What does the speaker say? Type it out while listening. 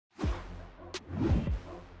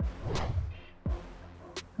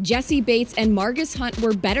Jessie Bates and Margus Hunt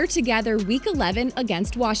were better together Week 11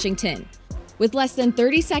 against Washington. With less than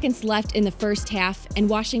 30 seconds left in the first half and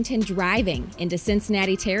Washington driving into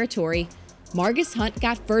Cincinnati territory, Margus Hunt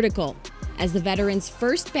got vertical, as the veteran's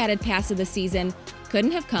first batted pass of the season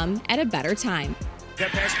couldn't have come at a better time. That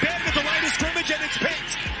pass back at the line of scrimmage, and it's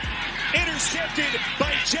picked. Intercepted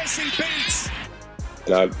by Jessie Bates.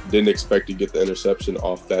 And I didn't expect to get the interception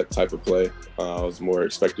off that type of play. I was more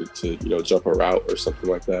expected to, jump a route or something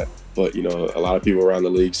like that. But, a lot of people around the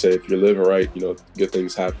league say if you're living right, good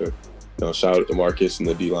things happen. Shout out to Marcus and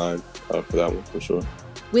the D-line for that one, for sure.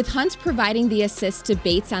 With Hunt providing the assist to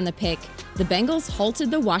Bates on the pick, the Bengals halted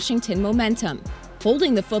the Washington momentum,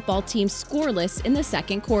 holding the football team scoreless in the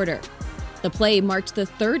second quarter. The play marked the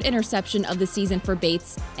third interception of the season for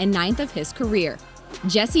Bates and 9th of his career.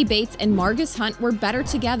 Jessie Bates and Margus Hunt were better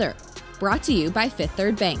together. Brought to you by Fifth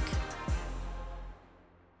Third Bank.